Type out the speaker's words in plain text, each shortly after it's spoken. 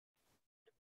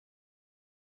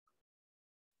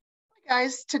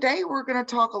Guys, today we're going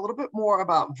to talk a little bit more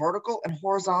about vertical and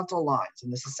horizontal lines,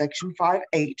 and this is section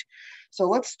 5.8. So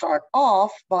let's start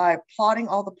off by plotting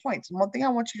all the points. And one thing I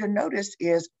want you to notice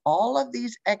is all of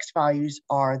these x values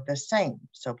are the same.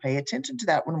 So pay attention to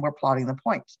that when we're plotting the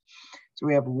points. So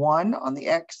we have 1 on the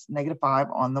x, -5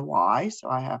 on the y. So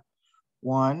I have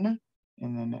 1,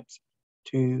 and then it's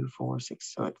 2, 4,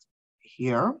 6. So it's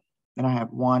here. Then I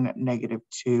have 1,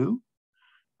 -2.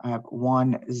 I have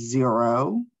 1,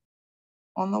 0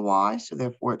 on the y, so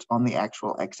therefore it's on the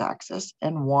actual x-axis,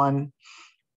 and 1,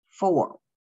 4.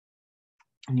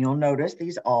 And you'll notice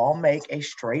these all make a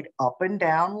straight up and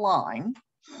down line,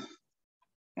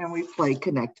 and we play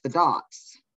connect the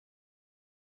dots.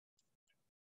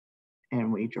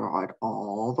 And we draw it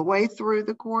all the way through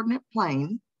the coordinate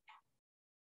plane.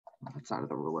 That side of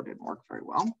the ruler didn't work very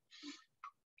well.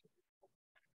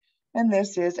 And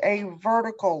this is a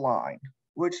vertical line,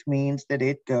 which means that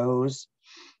it goes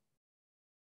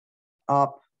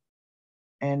up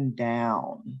and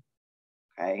down,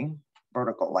 okay?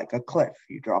 Vertical, like a cliff,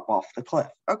 you drop off the cliff.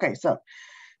 Okay, so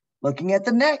looking at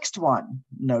the next one,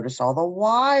 notice all the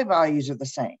y values are the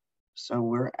same. So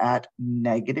we're at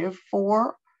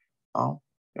 -4. Oh,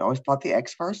 we always plot the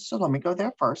x first, so let me go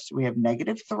there first. So we have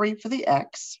 -3 for the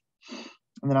x,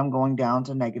 and then I'm going down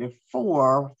to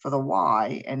 -4 for the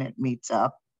y, and it meets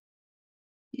up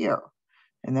here.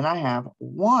 And then I have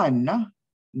 1,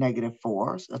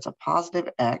 -4, so that's a positive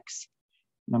x,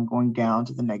 and I'm going down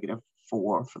to the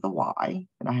 -4 for the y.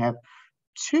 And I have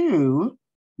 2,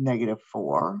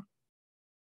 -4.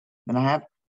 Then I have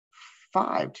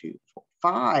 5, 2, 4,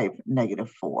 5,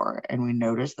 -4. And we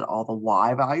notice that all the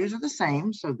y values are the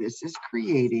same. So this is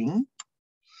creating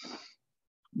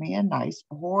me a nice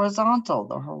horizontal.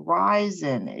 The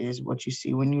horizon is what you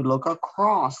see when you look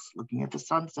across, looking at the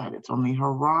sunset. It's on the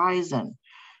horizon.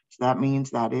 So that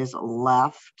means that is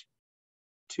left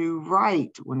to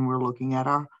right when we're looking at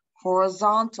our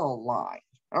horizontal line.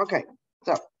 Okay,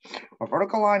 so a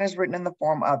vertical line is written in the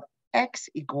form of x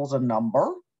equals a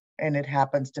number, and it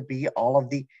happens to be all of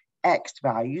the x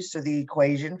values. So the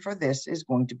equation for this is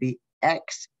going to be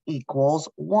x equals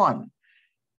 1.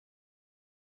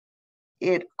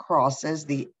 It crosses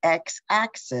the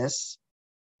x-axis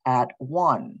at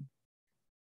 1.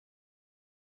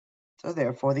 So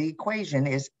therefore the equation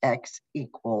is x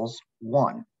equals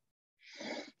 1.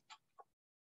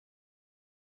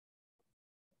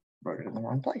 Wrote it in the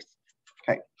wrong place.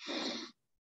 Okay.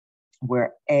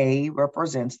 Where A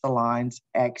represents the line's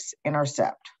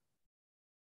x-intercept,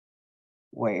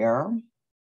 where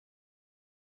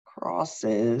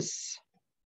crosses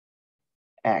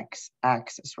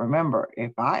x-axis. Remember,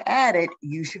 if I add it,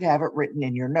 you should have it written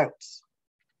in your notes.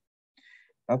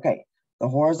 Okay, the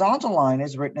horizontal line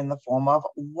is written in the form of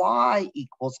y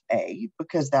equals A,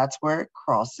 because that's where it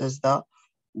crosses the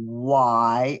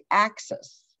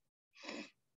y-axis.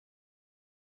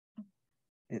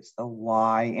 It's the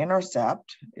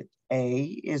y-intercept. A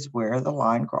is where the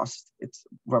line crosses. It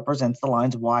represents the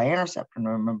line's y-intercept. And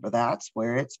remember, that's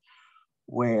where it's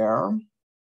where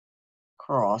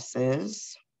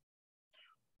crosses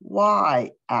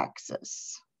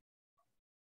y-axis.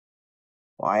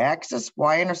 Y-axis,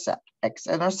 y-intercept.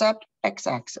 X-intercept,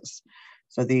 x-axis.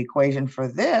 So the equation for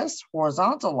this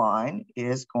horizontal line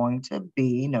is going to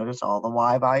be, notice all the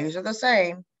y values are the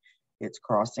same. It's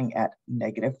crossing at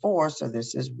 -4, so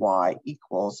this is y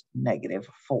equals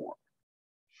 -4.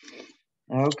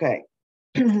 Okay,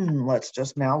 let's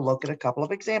just now look at a couple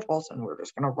of examples, and we're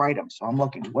just going to write them. So I'm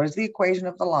looking, what is the equation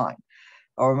of the line?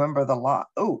 Oh, remember the line.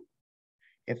 Oh,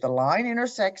 if the line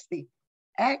intersects the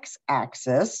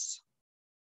x-axis,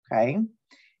 okay,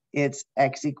 it's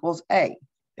x equals A.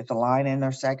 If the line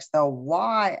intersects the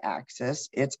y-axis,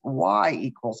 it's y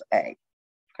equals A.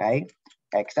 Okay,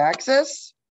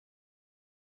 x-axis,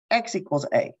 x equals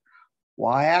A.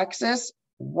 Y-axis,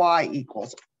 y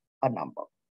equals a number.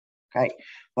 Okay,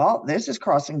 well, this is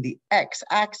crossing the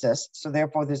x-axis, so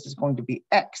therefore this is going to be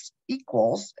x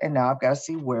equals, and now I've got to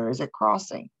see where is it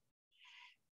crossing.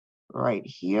 Right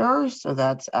here, so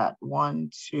that's at 1,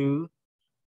 2,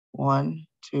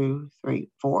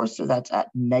 3, 4. So that's at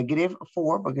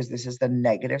 -4, because this is the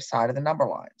negative side of the number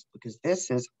lines, because this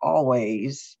is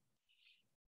always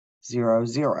 0,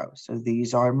 0. So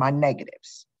these are my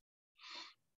negatives.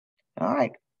 All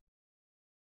right.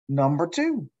 Number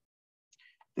 2.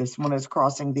 This one is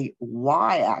crossing the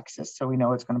y-axis, so we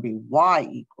know it's going to be y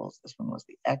equals. This one was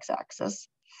the x-axis.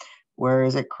 Where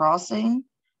is it crossing?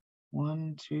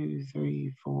 1, 2,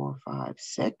 3, 4, 5,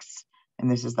 6. And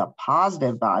this is the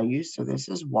positive value, so this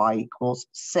is y equals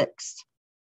 6.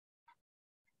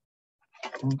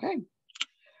 Okay.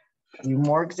 A few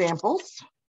more examples.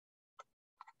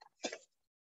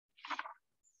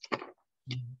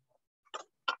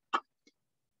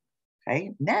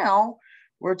 Okay, now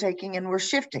we're taking and we're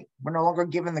shifting. We're no longer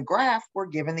given the graph, we're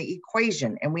given the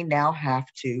equation, and we now have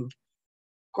to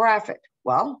graph it.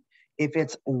 Well, if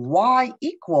it's y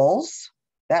equals,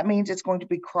 that means it's going to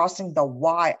be crossing the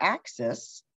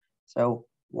y-axis. So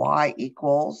y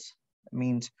equals, that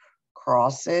means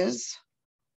crosses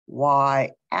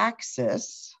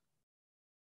y-axis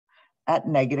at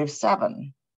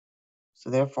 -7. So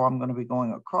therefore, I'm going to be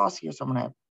going across here. So I'm going to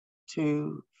have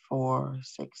 2, 4,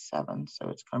 6, 7. So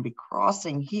it's going to be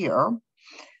crossing here.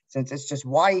 Since it's just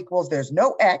y equals, there's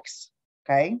no x,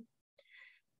 okay?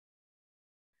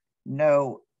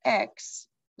 No x,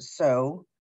 so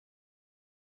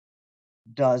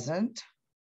doesn't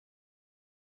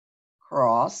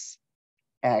cross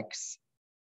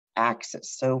x-axis.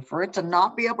 So for it to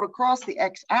not be able to cross the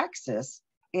x-axis,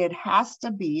 it has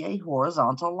to be a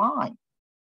horizontal line.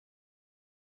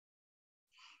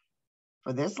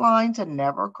 For this line to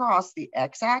never cross the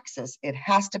x-axis, it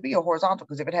has to be a horizontal,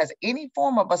 because if it has any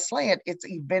form of a slant, it's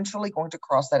eventually going to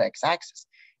cross that x-axis.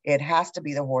 It has to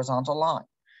be the horizontal line.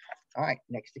 All right,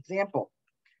 next example.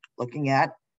 Looking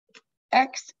at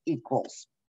x equals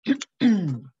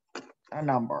a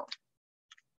number.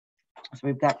 So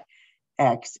we've got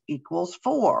x equals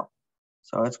 4.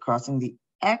 So it's crossing the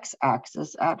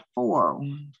x-axis at 4.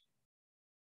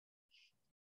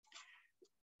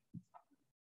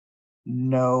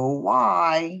 No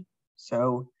y,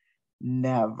 so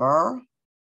never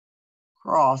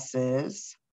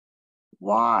crosses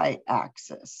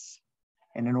y-axis.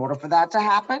 And in order for that to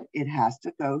happen, it has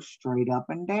to go straight up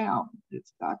and down.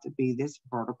 It's got to be this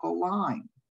vertical line.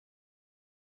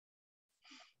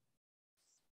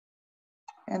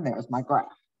 And there's my graph.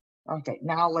 Okay,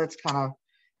 now let's kind of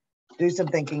do some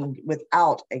thinking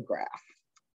without a graph.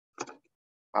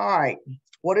 All right,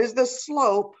 what is the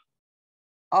slope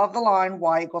of the line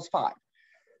y equals 5?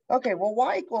 Okay, well,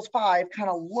 y equals 5 kind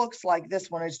of looks like this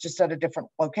one. It's just at a different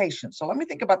location. So let me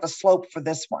think about the slope for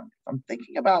this one. I'm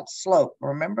thinking about slope.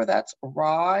 Remember, that's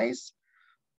rise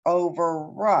over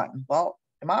run. Well,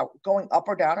 am I going up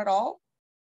or down at all?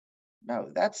 No,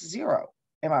 that's 0.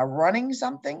 Am I running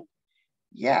something?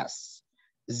 Yes.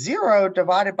 0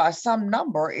 divided by some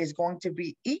number is going to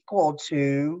be equal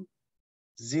to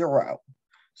 0.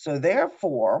 So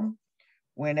therefore,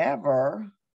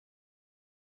 whenever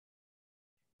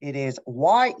it is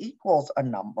y equals a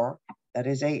number, that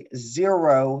is a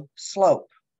 0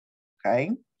 slope, okay?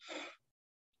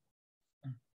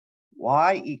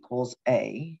 Y equals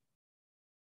a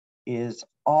is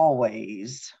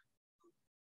always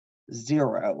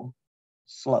 0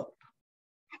 slope.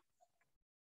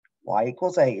 Y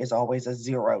equals a is always a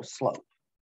 0 slope.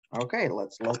 Okay,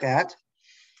 let's look at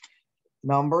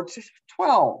number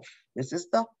 12. This is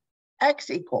the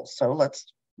x equals, so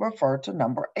let's refer to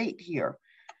number 8 here.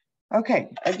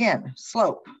 Okay, again,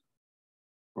 slope,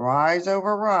 rise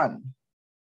over run.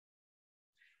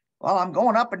 Well, I'm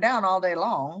going up and down all day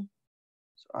long,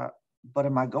 but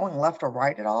am I going left or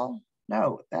right at all?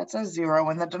 No, that's a 0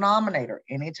 in the denominator.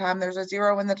 Anytime there's a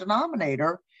 0 in the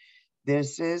denominator,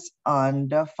 this is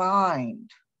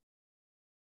undefined.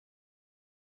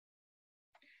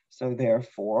 So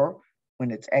therefore,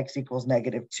 when it's x equals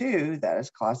 -2, that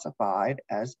is classified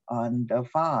as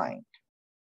undefined.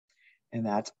 And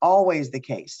that's always the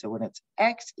case. So when it's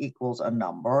x equals a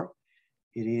number,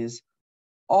 it is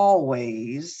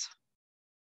always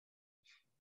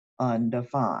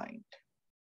undefined.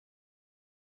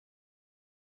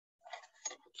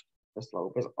 The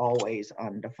slope is always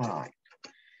undefined.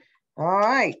 All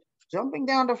right, jumping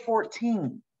down to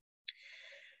 14.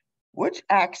 Which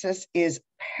axis is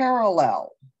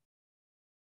parallel?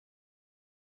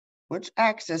 Which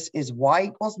axis is y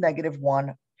equals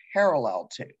 -1 parallel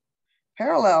to?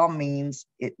 Parallel means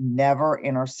it never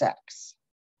intersects,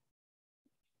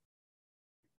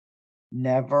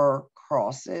 never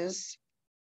crosses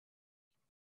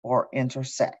or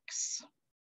intersects.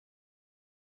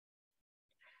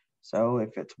 So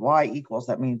if it's y equals,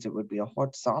 that means it would be a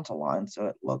horizontal line. So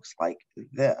it looks like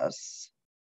this.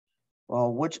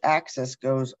 Well, which axis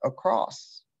goes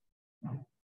across?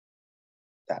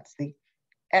 That's the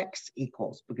x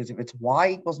equals, because if it's y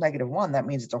equals -1, that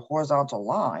means it's a horizontal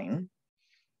line.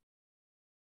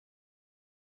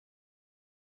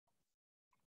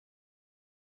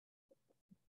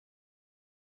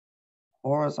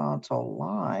 Horizontal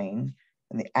line,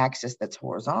 and the axis that's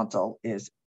horizontal is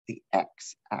the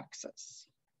x-axis.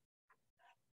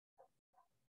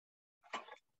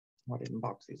 I didn't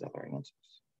box these other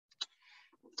answers.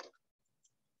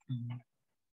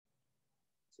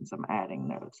 Since I'm adding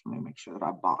notes, let me make sure that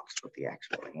I boxed what the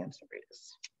actual answer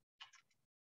is,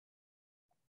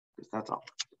 because that's all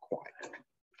required.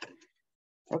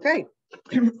 Okay.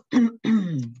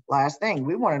 Last thing,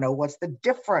 we want to know what's the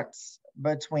difference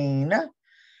between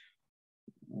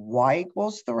y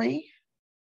equals 3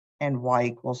 and y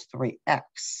equals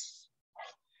 3x.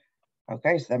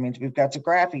 Okay, so that means we've got to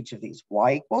graph each of these.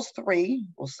 Y equals 3,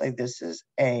 we'll say this is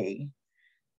A,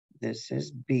 this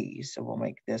is B. So we'll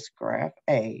make this graph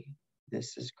A,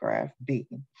 this is graph B.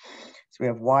 So we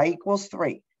have y equals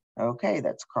 3. Okay,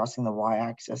 that's crossing the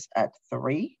y-axis at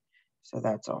 3. So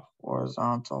that's a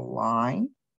horizontal line.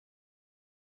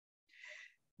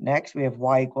 Next, we have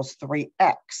y equals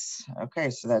 3x. Okay,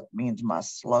 so that means my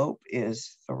slope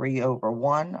is 3 over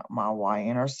 1. My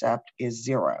y-intercept is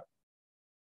 0.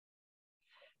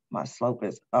 My slope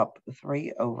is up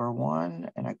 3 over 1,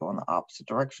 and I go in the opposite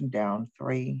direction, down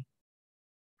 3.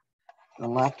 The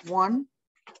left 1,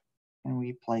 and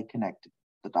we play connect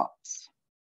the dots.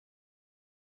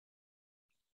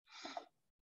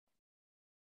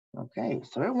 Okay,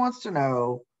 so it wants to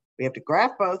know, we have to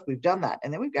graph both, we've done that,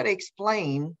 and then we've got to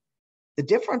explain the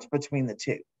difference between the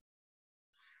two.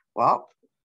 Well,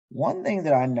 one thing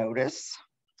that I notice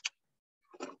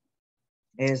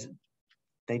is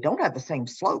they don't have the same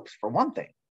slopes for one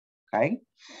thing, okay?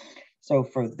 So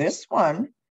for this one,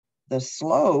 the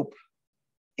slope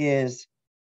is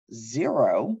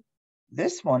 0.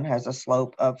 This one has a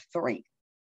slope of 3.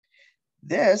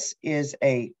 This is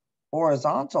a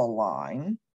horizontal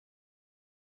line.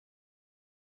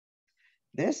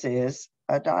 This is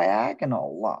a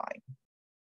diagonal line.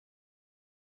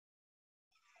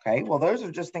 Okay, well, those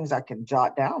are just things I can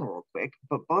jot down real quick,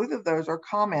 but both of those are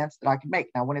comments that I can make.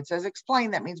 Now, when it says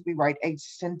explain, that means we write a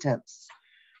sentence.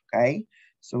 Okay,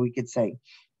 so we could say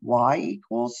y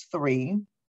equals 3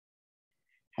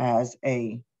 has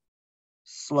a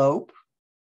slope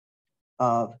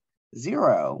of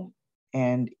 0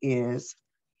 and is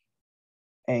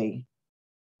a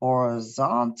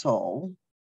horizontal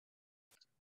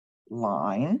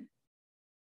line,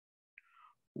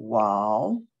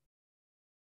 while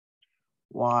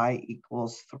y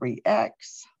equals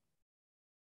 3x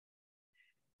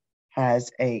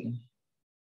has a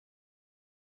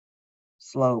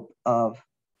slope of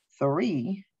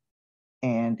 3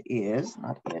 and is,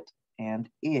 not it, and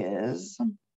is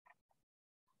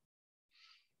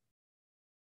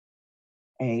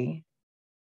a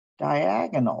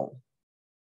diagonal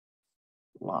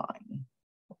line.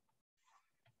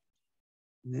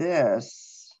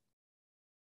 This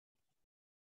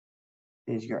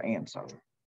is your answer.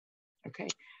 Okay,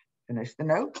 finish the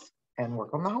notes and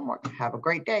work on the homework. Have a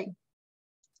great day.